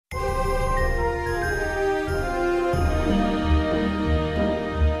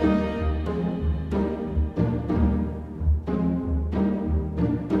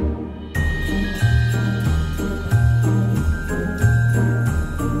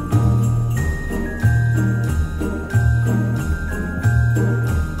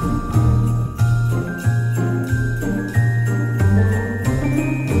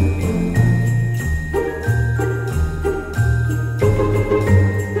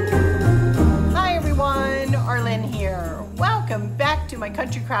my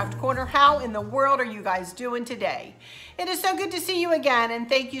Country Craft Corner. How in the world are you guys doing today? It is so good to see you again, and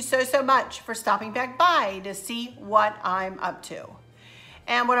thank you so much for stopping back by to see what I'm up to.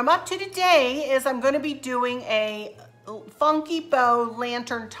 And what I'm up to today is I'm going to be doing a funky bow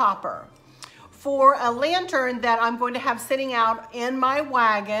lantern topper for a lantern that I'm going to have sitting out in my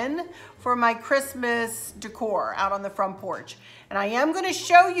wagon for my Christmas decor out on the front porch. And I am going to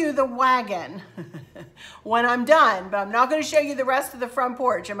show you the wagon when I'm done, but I'm not going to show you the rest of the front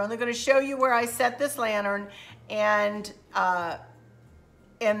porch. I'm only going to show you where I set this lantern and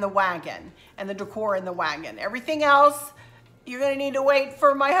in the wagon and the decor in the wagon. Everything else, you're going to need to wait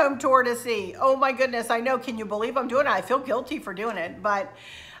for my home tour to see. Oh my goodness, I know. Can you believe I'm doing it? I feel guilty for doing it, but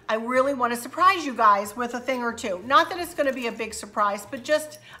I really want to surprise you guys with a thing or two. Not that it's going to be a big surprise, but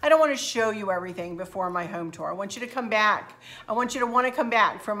just, I don't want to show you everything before my home tour. I want you to come back. I want you to want to come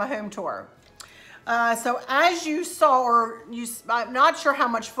back for my home tour. So as you saw, I'm not sure how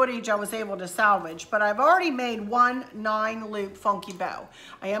much footage I was able to salvage, but I've already made one 9-loop funky bow.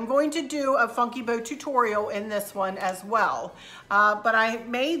 I am going to do a funky bow tutorial in this one as well. But I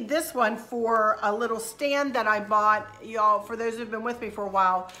made this one for a little stand that I bought, y'all, for those who've been with me for a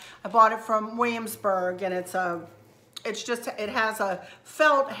while. I bought it from Williamsburg, and it has a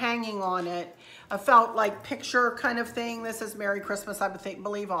felt hanging on it. A felt like picture kind of thing. This is Merry Christmas, I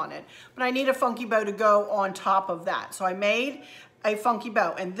believe, on it. But I need a funky bow to go on top of that. So I made a funky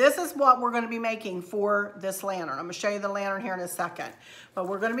bow. And this is what we're going to be making for this lantern. I'm going to show you the lantern here in a second. But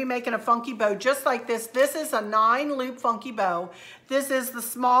we're going to be making a funky bow just like this. This is a 9-loop funky bow. This is the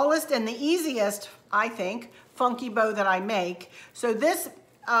smallest and the easiest, I think, funky bow that I make. So this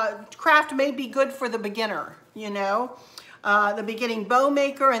craft may be good for the beginner, you know. The beginning bow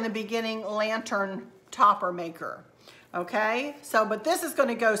maker and the beginning lantern topper maker. Okay, so, but this is going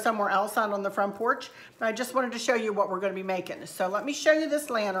to go somewhere else out on the front porch, but I just wanted to show you what we're going to be making. So let me show you this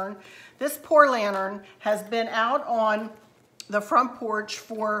lantern. This poor lantern has been out on the front porch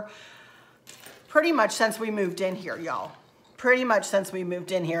for pretty much since we moved in here, y'all. Pretty much since we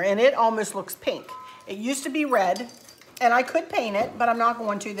moved in here, and it almost looks pink. It used to be red, and I could paint it, but I'm not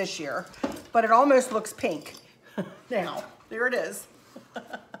going to this year, but it almost looks pink. Now, there it is.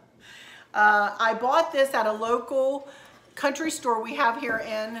 I bought this at a local country store we have here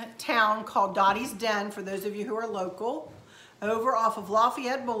in town called Dottie's Den, for those of you who are local, over off of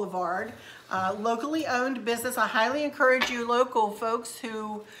Lafayette Boulevard. Locally owned business. I highly encourage you local folks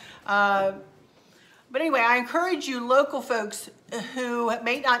who, but anyway, I encourage you local folks who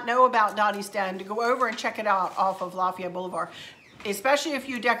may not know about Dottie's Den to go over and check it out off of Lafayette Boulevard. Especially if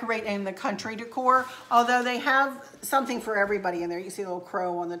you decorate in the country decor, although they have something for everybody in there. You see a little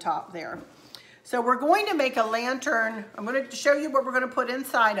crow on the top there. So we're going to make a lantern. I'm going to show you what we're going to put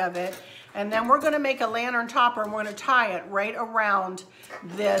inside of it, and then we're going to make a lantern topper, and we're going to tie it right around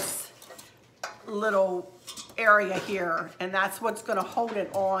this little area here, and that's what's going to hold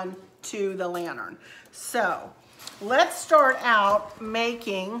it on to the lantern. So let's start out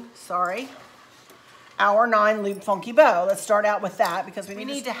making, our 9-loop funky bow. Let's start out with that because we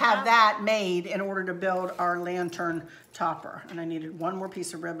need to have that made in order to build our lantern topper. And I needed one more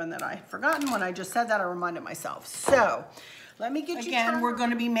piece of ribbon that I'd forgotten. When I just said that, I reminded myself. So let me get you again. We're going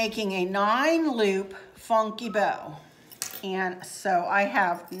to be making a 9-loop funky bow. And so I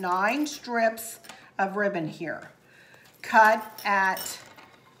have 9 strips of ribbon here, cut at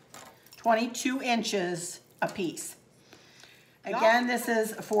 22 inches a piece. Again, this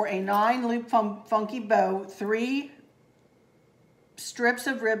is for a 9-loop funky bow, 3 strips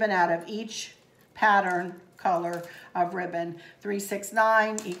of ribbon out of each pattern color of ribbon. 3, 6,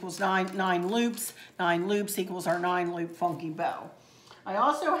 9 equals 9 loops. 9 loops equals our 9-loop funky bow. I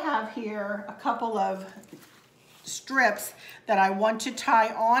also have here a couple of strips that I want to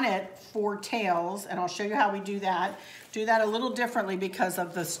tie on it for tails, and I'll show you how we do that. Do that a little differently because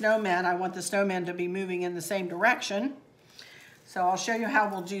of the snowman. I want the snowman to be moving in the same direction. So I'll show you how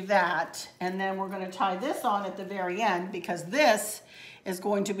we'll do that. And then we're going to tie this on at the very end because this is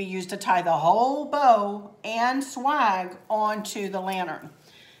going to be used to tie the whole bow and swag onto the lantern.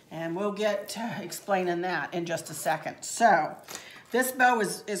 And we'll get to explaining that in just a second. So this bow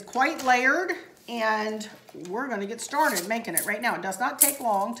is quite layered, and we're going to get started making it right now. It does not take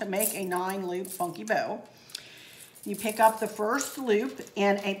long to make a 9-loop funky bow. You pick up the first loop,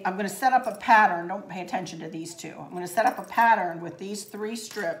 and I'm going to set up a pattern. Don't pay attention to these two. I'm going to set up a pattern with these 3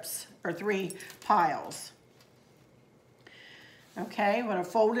 strips, or 3 piles. Okay, I'm going to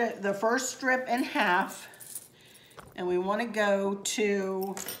fold it, the first strip in half, and we want to go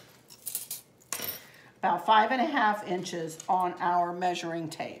to about 5.5 inches on our measuring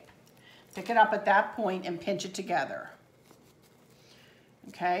tape. Pick it up at that point and pinch it together.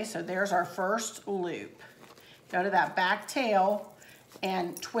 Okay, so there's our first loop. Go to that back tail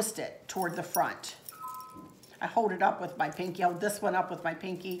and twist it toward the front. I hold it up with my pinky, hold this one up with my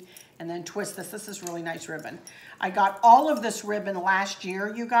pinky, and then twist this. This is really nice ribbon. I got all of this ribbon last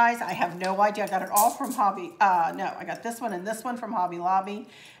year, you guys. I have no idea. I got it all from Hobby, no, I got this one and this one from Hobby Lobby,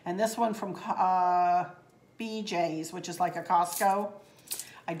 and this one from BJ's, which is like a Costco.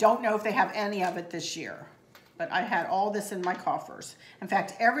 I don't know if they have any of it this year, but I had all this in my coffers. In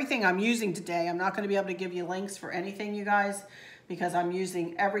fact, everything I'm using today, I'm not going to be able to give you links for anything, you guys, because I'm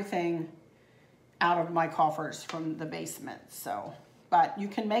using everything out of my coffers from the basement. So, but you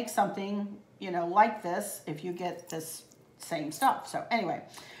can make something, you know, like this if you get this same stuff. So anyway,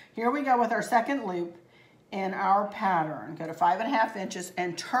 here we go with our second loop in our pattern. Go to 5.5 inches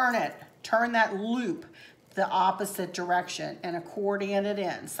and turn it, turn that loop the opposite direction and accordion it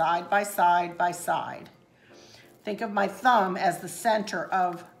in side by side by side. Think of my thumb as the center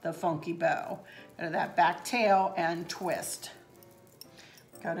of the funky bow. Go to that back tail and twist.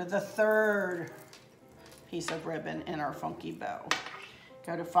 Go to the third piece of ribbon in our funky bow.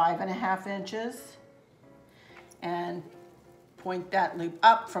 Go to 5.5 inches and point that loop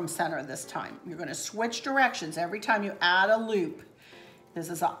up from center this time. You're going to switch directions every time you add a loop. This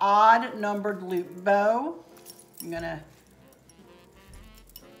is an odd numbered loop bow. I'm going to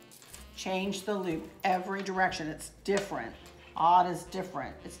change the loop every direction. It's different. Odd is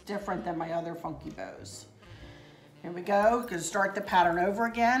different. It's different than my other funky bows. Here we go. We're going to start the pattern over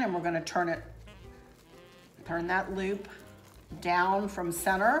again, and we're going to turn that loop down from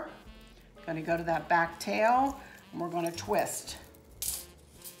center. Going to go to that back tail, and we're going to twist.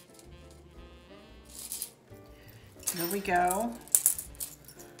 Here we go.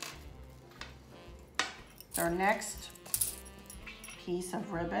 Our next piece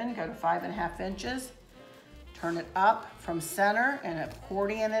of ribbon, go to 5.5 inches, turn it up from center and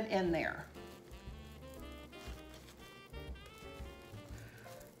accordion it in there.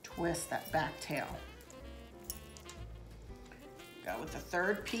 Twist that back tail. Go with the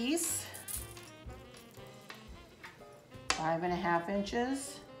third piece, 5.5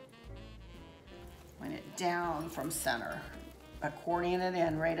 inches, point it down from center, accordion it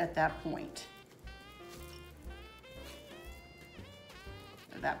in right at that point.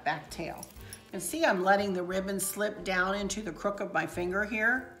 That back tail. You can see I'm letting the ribbon slip down into the crook of my finger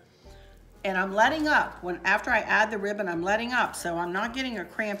here, and I'm letting up. After I add the ribbon, I'm letting up, so I'm not getting a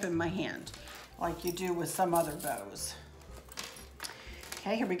cramp in my hand like you do with some other bows.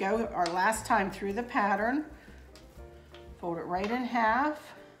 Okay, here we go. Our last time through the pattern. Fold it right in half.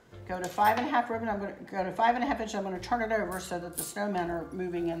 Go to 5.5 ribbon. I'm going to go to 5.5 inches. I'm going to turn it over so that the snowmen are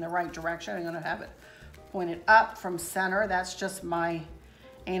moving in the right direction. I'm going to have it pointed up from center. That's just my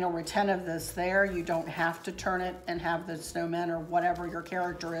anal retentiveness there. You don't have to turn it and have the snowmen or whatever your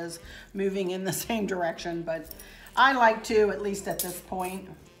character is moving in the same direction, but I like to, at least at this point.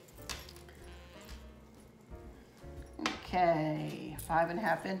 Okay,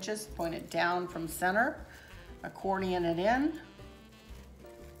 5.5 inches, point it down from center, accordion it in,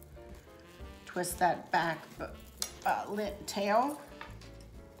 twist that back tail,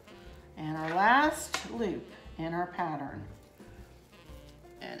 and our last loop in our pattern.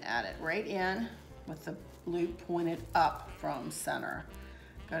 And add it right in with the loop pointed up from center.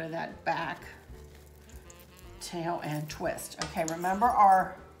 Go to that back tail and twist. Okay, remember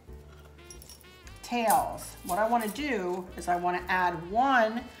our tails. What I want to do is I want to add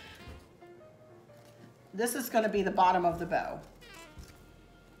one. This is going to be the bottom of the bow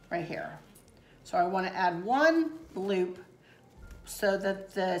right here. So I want to add one loop so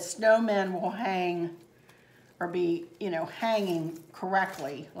that the snowmen will hang or be, you know, hanging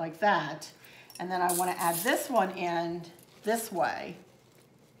correctly like that. And then I want to add this one in this way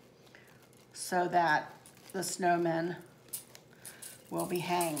so that the snowmen will be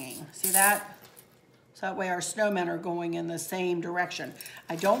hanging. See that? So that way our snowmen are going in the same direction.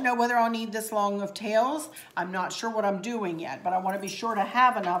 I don't know whether I'll need this long of tails. I'm not sure what I'm doing yet, but I want to be sure to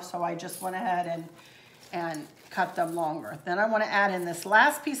have enough, so I just went ahead and cut them longer. Then I want to add in this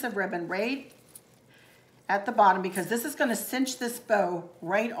last piece of ribbon right at the bottom, because this is going to cinch this bow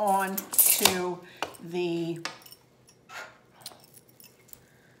right on to the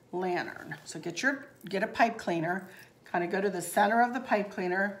lantern. So get a pipe cleaner, kind of go to the center of the pipe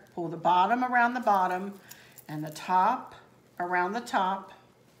cleaner, pull the bottom around the bottom and the top around the top.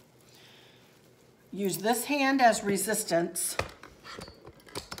 Use this hand as resistance.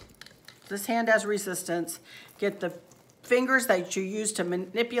 This hand as resistance. Get the fingers that you use to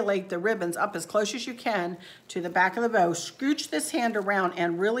manipulate the ribbons up as close as you can to the back of the bow. Scooch this hand around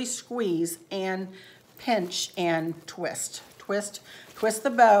and really squeeze and pinch and twist. twist the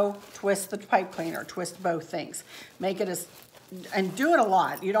bow, twist the pipe cleaner, twist both things. Make it and do it a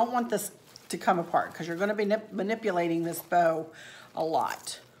lot. You don't want this to come apart because you're going to be manipulating this bow a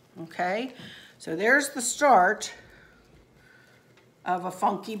lot. Okay, so there's the start of a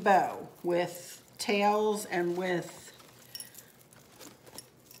funky bow with tails and with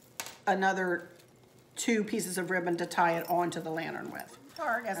another 2 pieces of ribbon to tie it onto the lantern with.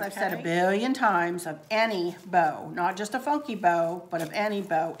 As I've said a billion times, of any bow, not just a funky bow, but of any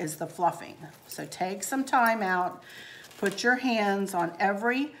bow, is the fluffing. So take some time out, put your hands on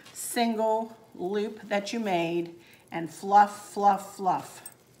every single loop that you made, and fluff, fluff, fluff.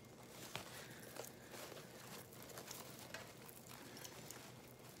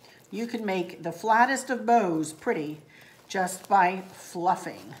 You can make the flattest of bows pretty just by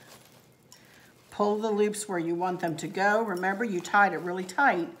fluffing. Pull the loops where you want them to go. Remember, you tied it really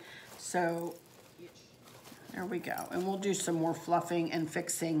tight, so there we go. And we'll do some more fluffing and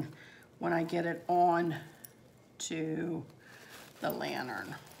fixing when I get it on to the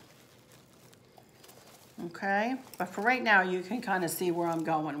lantern. Okay, but for right now, you can kind of see where I'm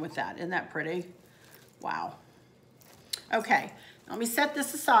going with that. Isn't that pretty? Wow. Okay, let me set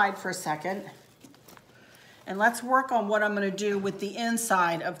this aside for a second, and let's work on what I'm going to do with the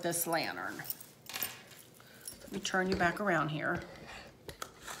inside of this lantern. Let me turn you back around here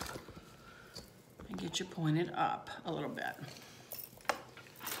and get you pointed up a little bit.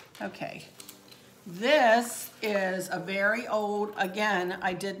 Okay, this is a very old, again,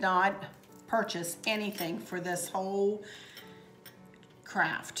 I did not purchase anything for this whole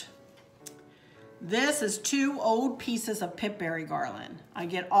craft. This is 2 old pieces of pipberry garland. I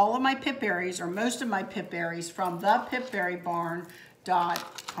get all of my pipberries, or most of my pipberries, from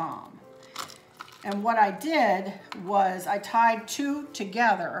thepipberrybarn.com. And what I did was I tied 2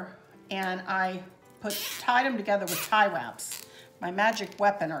 together, and I tied them together with tie wraps. My magic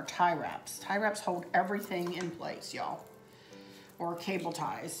weapon are tie wraps. Tie wraps hold everything in place, y'all. Or cable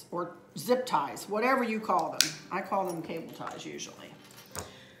ties, or zip ties, whatever you call them. I call them cable ties usually.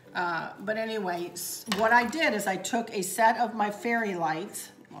 But anyway, what I did is I took a set of my fairy lights.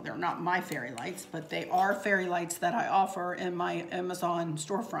 Well, they're not my fairy lights, but they are fairy lights that I offer in my Amazon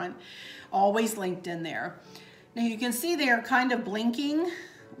storefront, always linked in there. Now you can see they are kind of blinking,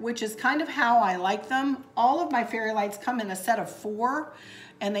 which is kind of how I like them. All of my fairy lights come in a set of 4,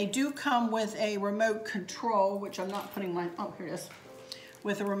 and they do come with a remote control, which I'm not putting mine, oh, here it is.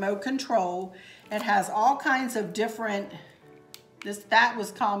 With a remote control. It has all kinds of different, that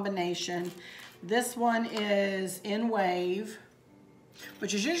was combination. This one is in wave,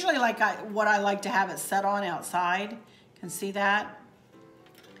 which is usually like what I like to have it set on outside. You can see that.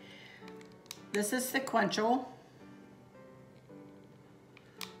 This is sequential.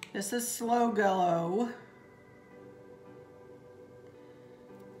 This is slow glow.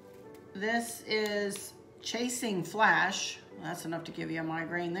 This is chasing flash. Well, that's enough to give you a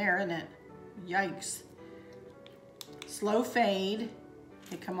migraine there, isn't it? Yikes. Slow fade.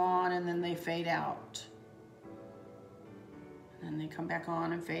 They come on and then they fade out. And they come back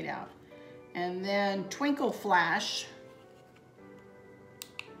on and fade out. And then twinkle flash.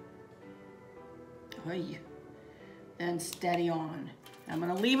 Then steady on. I'm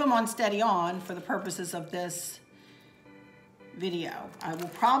going to leave them on steady on for the purposes of this video. I will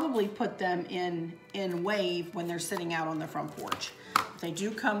probably put them in wave when they're sitting out on the front porch. They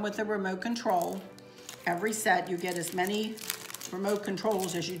do come with a remote control. Every set you get as many remote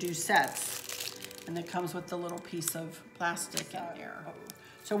controls as you do sets, and it comes with the little piece of plastic in there.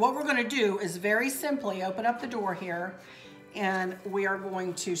 So what we're going to do is very simply open up the door here, and we are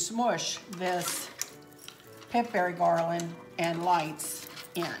going to smush this pipberry garland and lights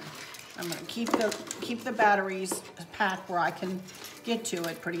in. I'm going to keep the batteries packed where I can get to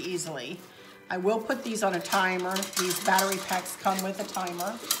it pretty easily. I will put these on a timer. These battery packs come with a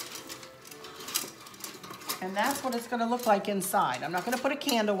timer. And that's what it's going to look like inside. I'm not going to put a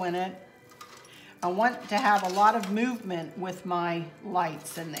candle in it. I want to have a lot of movement with my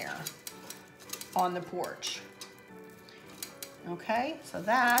lights in there on the porch. Okay, so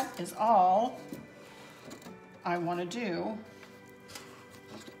that is all I want to do.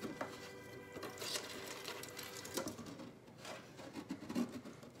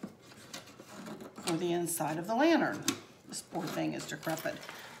 For the inside of the lantern. This poor thing is decrepit.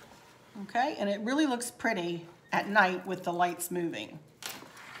 Okay, and it really looks pretty at night with the lights moving.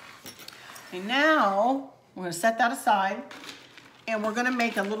 Okay, now we're going to set that aside, and we're going to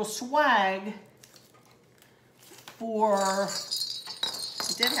make a little swag for, I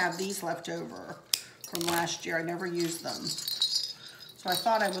did have these left over from last year. I never used them. So I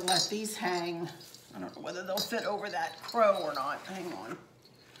thought I would let these hang I don't know whether they'll fit over that crow or not. Hang on.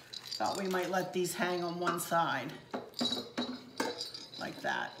 Thought we might let these hang on one side, like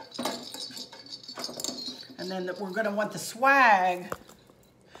that. And then we're gonna want the swag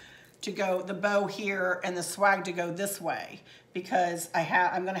to go, the bow here and the swag to go this way, because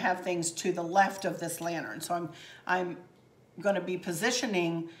I'm gonna have things to the left of this lantern. So I'm gonna be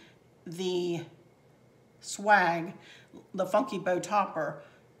positioning the swag, the funky bow topper,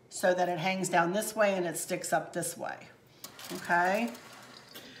 so that it hangs down this way and it sticks up this way, okay?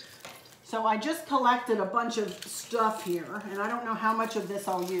 So I just collected a bunch of stuff here, and I don't know how much of this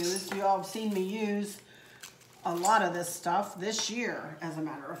I'll use. You all have seen me use a lot of this stuff this year, as a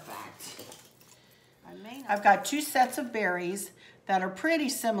matter of fact. I've got 2 sets of berries that are pretty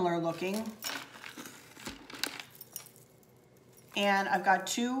similar looking. And I've got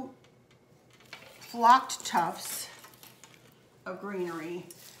 2 flocked tufts of greenery.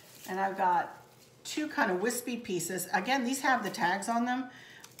 And I've got 2 kind of wispy pieces. Again, these have the tags on them,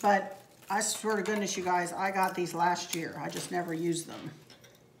 but I swear to goodness, you guys, I got these last year. I just never used them.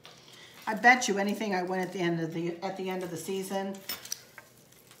 I bet you anything I went at the end of the season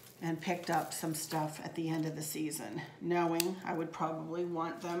and picked up some stuff at the end of the season, knowing I would probably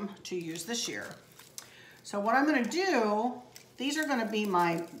want them to use this year. So what I'm gonna do, these are gonna be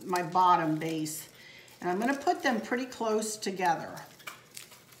my bottom base, and I'm gonna put them pretty close together.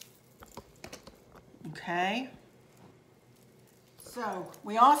 Okay. So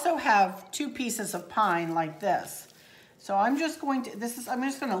we also have 2 pieces of pine like this. So I'm just going to, I'm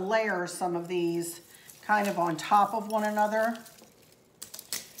just going to layer some of these kind of on top of one another.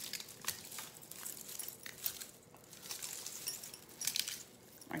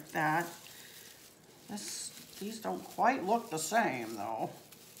 Like that. These don't quite look the same though.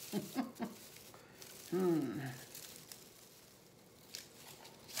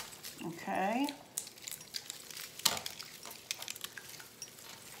 Okay.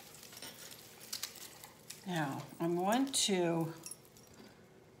 Now, I'm going to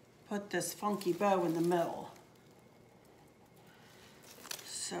put this funky bow in the middle.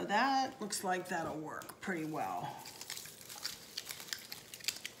 So that looks like that'll work pretty well.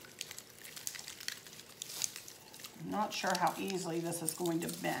 I'm not sure how easily this is going to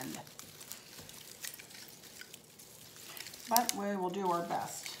bend, but we will do our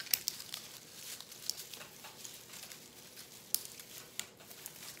best.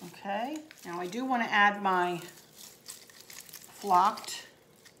 Okay, now I do want to add my flocked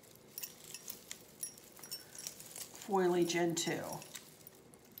foliage in too.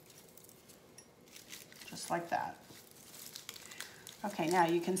 Just like that. Okay, now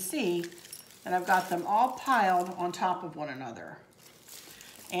you can see that I've got them all piled on top of one another.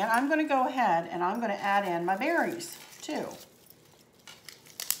 And I'm going to go ahead and I'm going to add in my berries too.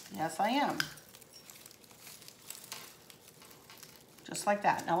 Yes, I am. Just like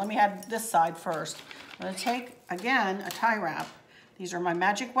that. Now let me add this side first. I'm going to take, again, a tie wrap. These are my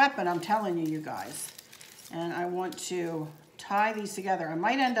magic weapon, I'm telling you, you guys. And I want to tie these together. I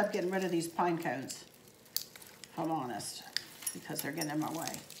might end up getting rid of these pine cones, if I'm honest, because they're getting in my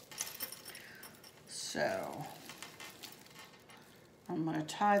way. So I'm going to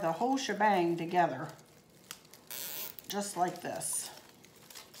tie the whole shebang together, just like this.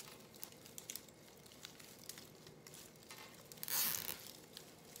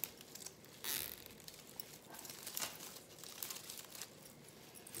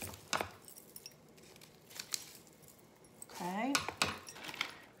 Okay,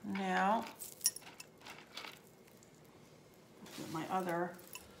 now get my other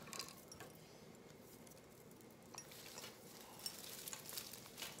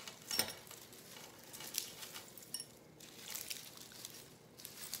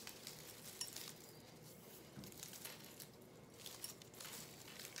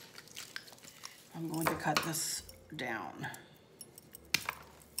I'm going to cut this down.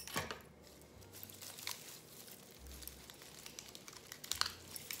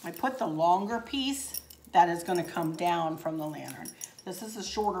 I put the longer piece that is going to come down from the lantern. This is a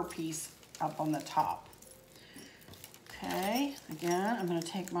shorter piece up on the top. Okay, again, I'm going to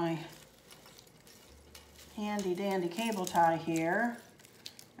take my handy dandy cable tie here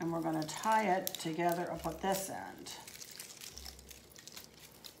and we're going to tie it together up at this end.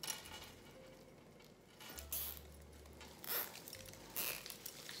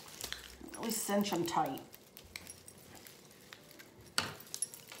 Really cinch them tight.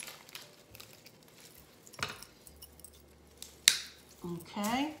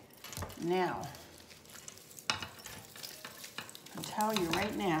 Okay, now, I'll tell you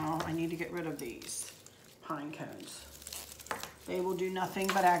right now, I need to get rid of these pine cones. They will do nothing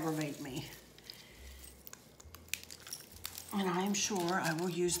but aggravate me. And I am sure I will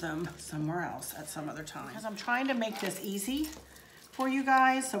use them somewhere else at some other time. Because I'm trying to make this easy for you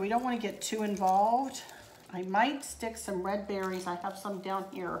guys, so we don't want to get too involved. I might stick some red berries. I have some down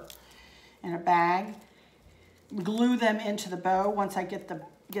here in a bag. Glue them into the bow once I get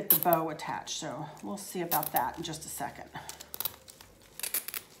the bow attached. So we'll see about that in just a second.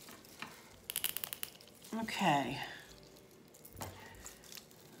 Okay.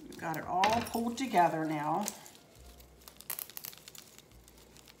 We've got it all pulled together now.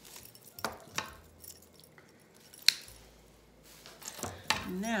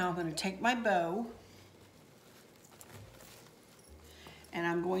 Now I'm going to take my bow and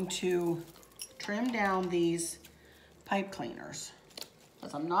I'm going to trim down these pipe cleaners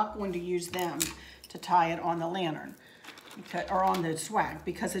because I'm not going to use them to tie it on the lantern or on the swag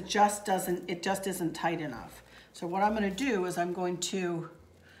because it just isn't tight enough. So what I'm going to do is I'm going to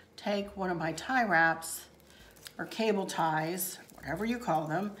take one of my tie wraps or cable ties, whatever you call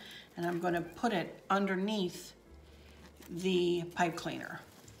them, and I'm going to put it underneath the pipe cleaner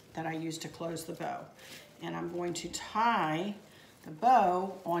that I use to close the bow. And I'm going to tie the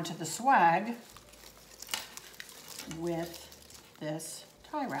bow onto the swag with this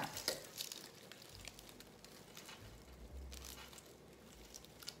tie wrap.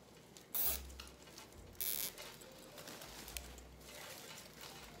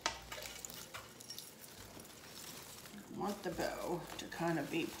 I want the bow to kind of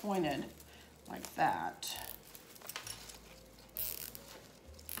be pointed like that.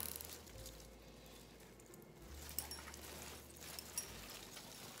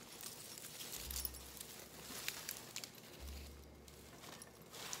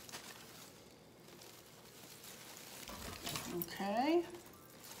 Okay.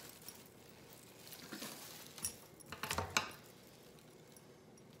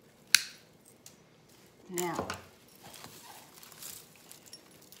 Now,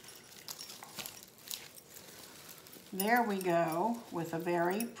 there we go with a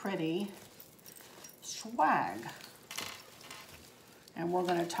very pretty swag. And we're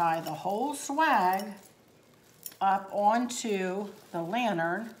going to tie the whole swag up onto the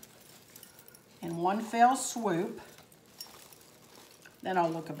lantern in one fell swoop. Then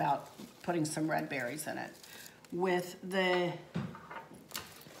I'll look about putting some red berries in it with the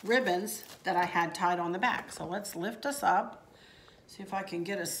ribbons that I had tied on the back. So let's lift us up, see if I can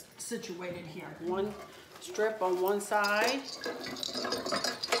get us situated here. One strip on one side. Get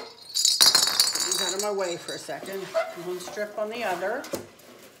these out of my way for a second. One strip on the other.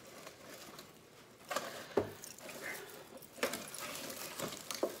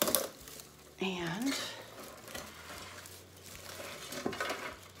 And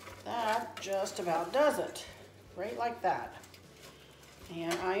that just about does it, right like that.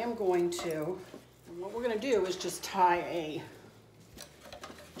 And I am going to, what we're going to do is just tie a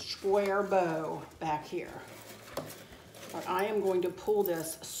square bow back here. But I am going to pull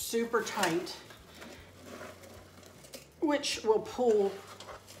this super tight, which will pull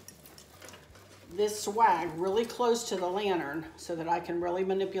this swag really close to the lantern so that I can really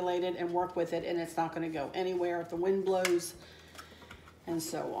manipulate it and work with it, and it's not going to go anywhere if the wind blows and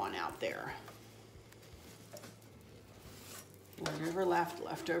so on out there. Right over left,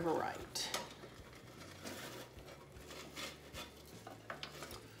 left over right.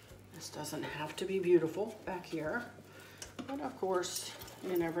 This doesn't have to be beautiful back here, but of course,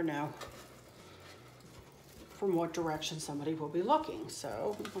 you never know from what direction somebody will be looking.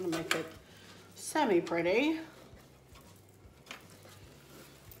 So we want to make it semi-pretty.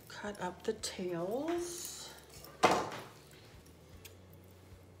 Cut up the tails.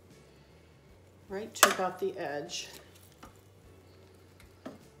 Right to about the edge.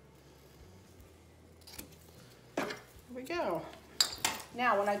 There we go.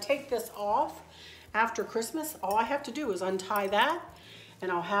 Now, when I take this off after Christmas, all I have to do is untie that,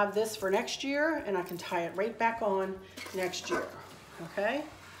 and I'll have this for next year, and I can tie it right back on next year, okay?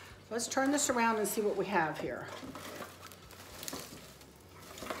 Let's turn this around and see what we have here.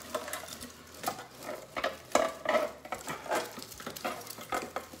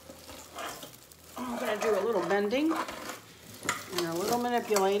 I'm gonna do a little bending and a little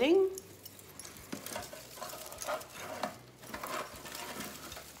manipulating.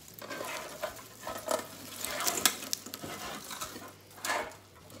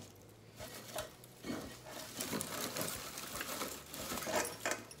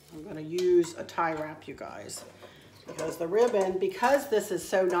 Use a tie wrap, you guys, because the ribbon, because this is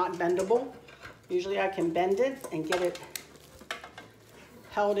so not bendable, usually I can bend it and get it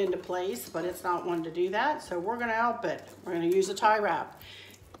held into place, but it's not one to do that, so we're going to help it. We're going to use a tie wrap.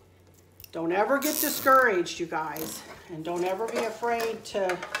 Don't ever get discouraged, you guys. And don't ever be afraid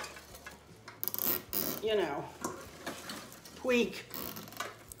to, you know, tweak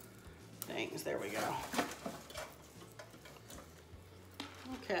things. There we go.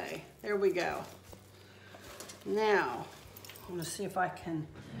 Okay, there we go. Now, I'm gonna see if I can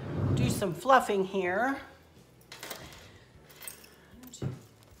do some fluffing here.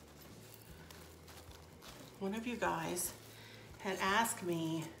 One of you guys had asked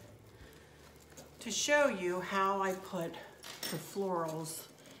me to show you how I put the florals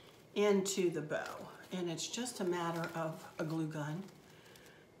into the bow. And it's just a matter of a glue gun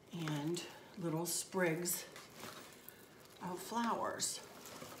and little sprigs of flowers.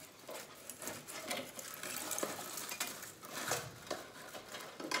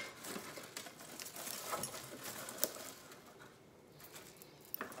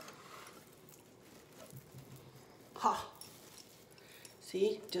 Ha!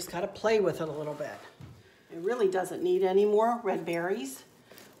 See, just gotta play with it a little bit. It really doesn't need any more red berries,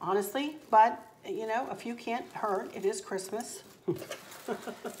 honestly, but you know, a few can't hurt. It is Christmas.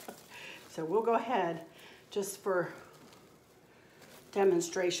 So we'll go ahead, just for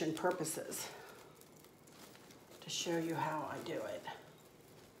demonstration purposes, to show you how I do it.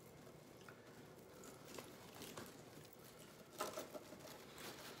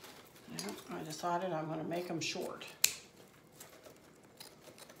 Yep, I decided I'm going to make them short.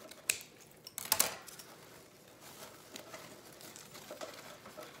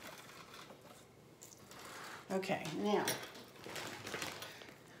 Okay, now,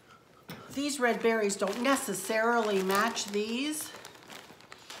 these red berries don't necessarily match these.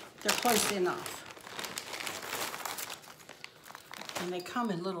 They're close enough. And they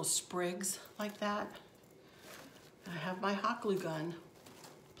come in little sprigs like that. I have my hot glue gun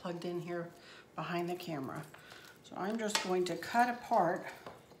plugged in here behind the camera. So I'm just going to cut apart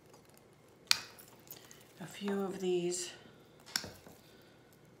a few of these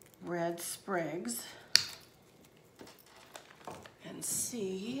red sprigs and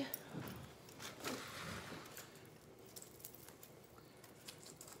see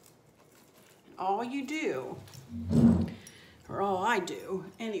all you do, or all I do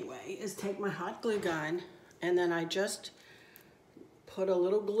anyway, is take my hot glue gun and then I just put a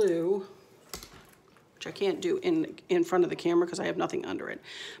little glue, which I can't do in front of the camera because I have nothing under it,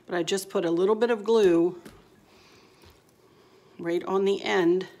 but I just put a little bit of glue right on the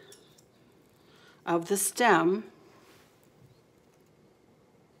end of the stem,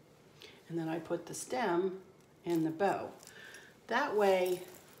 and then I put the stem in the bow. That way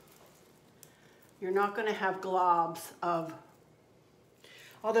you're not going to have globs of,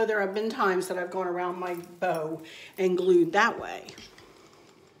 although there have been times that I've gone around my bow and glued that way.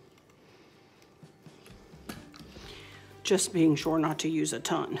 Just being sure not to use a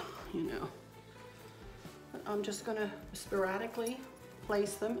ton, you know. But I'm just going to sporadically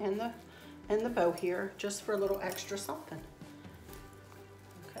place them in the bow here, just for a little extra something.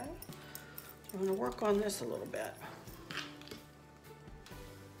 Okay, so I'm going to work on this a little bit.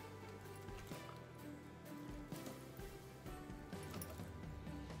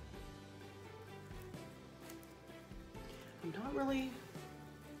 I'm not really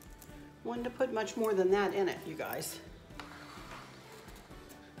wanting to put much more than that in it, you guys.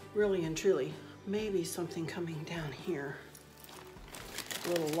 Really and truly, maybe something coming down here a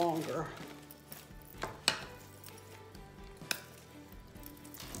little longer.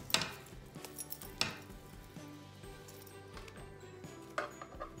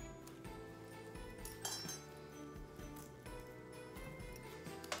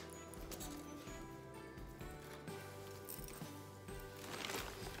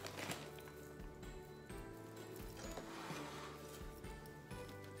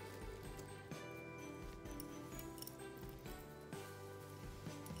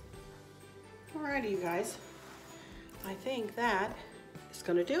 Alrighty, you guys, I think that is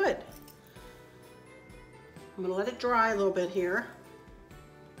going to do it. I'm going to let it dry a little bit here,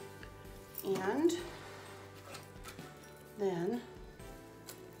 and then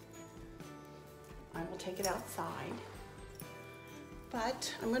I will take it outside.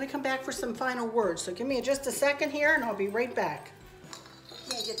 But I'm going to come back for some final words, so give me just a second here and I'll be right back.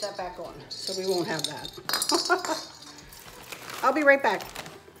 Let me get that back on so we won't have that. I'll be right back.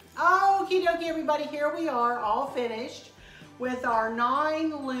 Okie dokie, everybody, here we are, all finished with our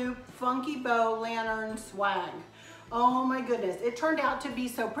 9-loop funky bow lantern swag. Oh my goodness, it turned out to be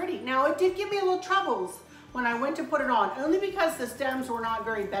so pretty. Now, it did give me a little troubles when I went to put it on, only because the stems were not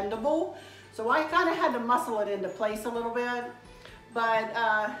very bendable. So I kind of had to muscle it into place a little bit. But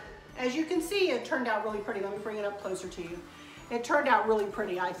as you can see, it turned out really pretty. Let me bring it up closer to you. it turned out really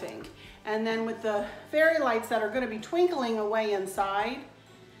pretty, I think. And then with the fairy lights that are going to be twinkling away inside,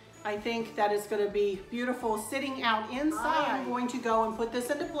 I think that is going to be beautiful sitting out inside. I'm going to go and put this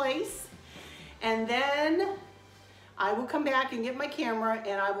into place, and then I will come back and get my camera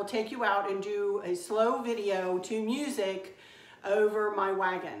and I will take you out and do a slow video to music over my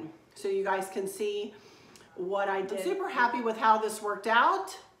wagon so you guys can see what I did. I'm super happy with how this worked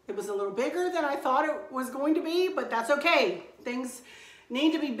out. It was a little bigger than I thought it was going to be, but that's okay. Things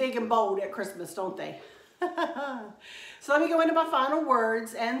need to be big and bold at Christmas, don't they? So let me go into my final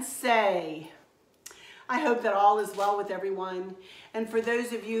words and say, I hope that all is well with everyone. And for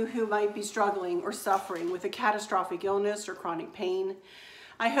those of you who might be struggling or suffering with a catastrophic illness or chronic pain,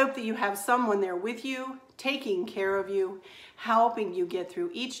 I hope that you have someone there with you, taking care of you, helping you get through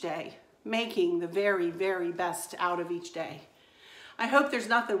each day, making the very, very best out of each day. I hope there's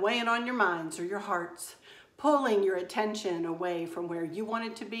nothing weighing on your minds or your hearts, pulling your attention away from where you want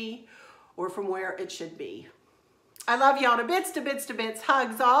it to be or from where it should be. I love y'all to bits, to bits, to bits,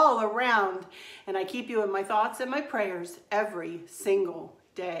 hugs all around, and I keep you in my thoughts and my prayers every single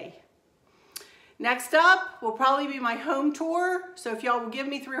day. Next up will probably be my home tour, so if y'all will give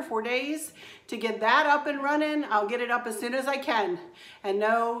me 3 or 4 days to get that up and running, I'll get it up as soon as I can, and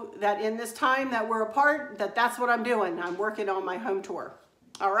know that in this time that we're apart, that's what I'm doing. I'm working on my home tour.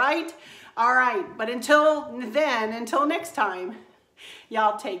 All right? All right, but until then, until next time,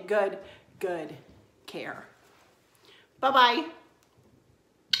 y'all take good care. Bye-bye.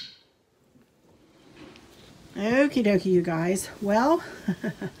 Okie dokie, you guys. Well,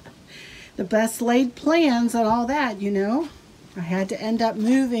 the best laid plans and all that, you know. I had to end up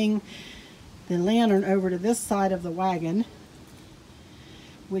moving the lantern over to this side of the wagon,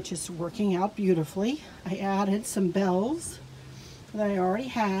 which is working out beautifully. I added some bells that I already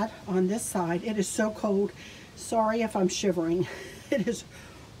had on this side. It is so cold. Sorry if I'm shivering. It is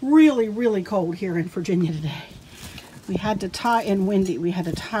really, really cold here in Virginia today. We had to tie, and windy, we had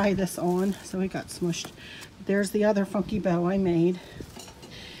to tie this on, so it got smushed. There's the other funky bow I made,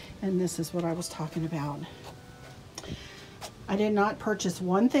 and this is what I was talking about. I did not purchase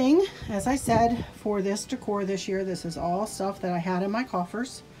one thing, as I said, for this decor this year. This is all stuff that I had in my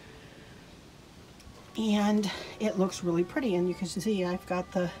coffers, and it looks really pretty, and you can see I've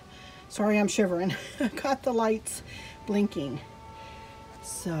got the, sorry I'm shivering, I've got the lights blinking.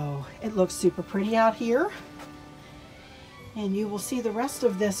 So it looks super pretty out here. And you will see the rest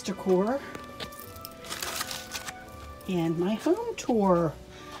of this decor and my home tour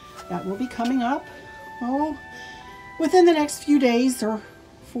that will be coming up, oh, within the next few days, or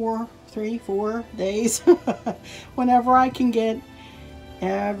 3, 4 days, whenever I can get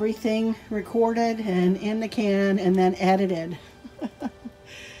everything recorded and in the can and then edited.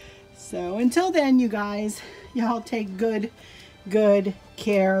 So until then, you guys, y'all take good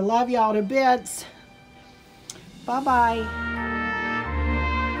care. Love y'all to bits. Bye-bye.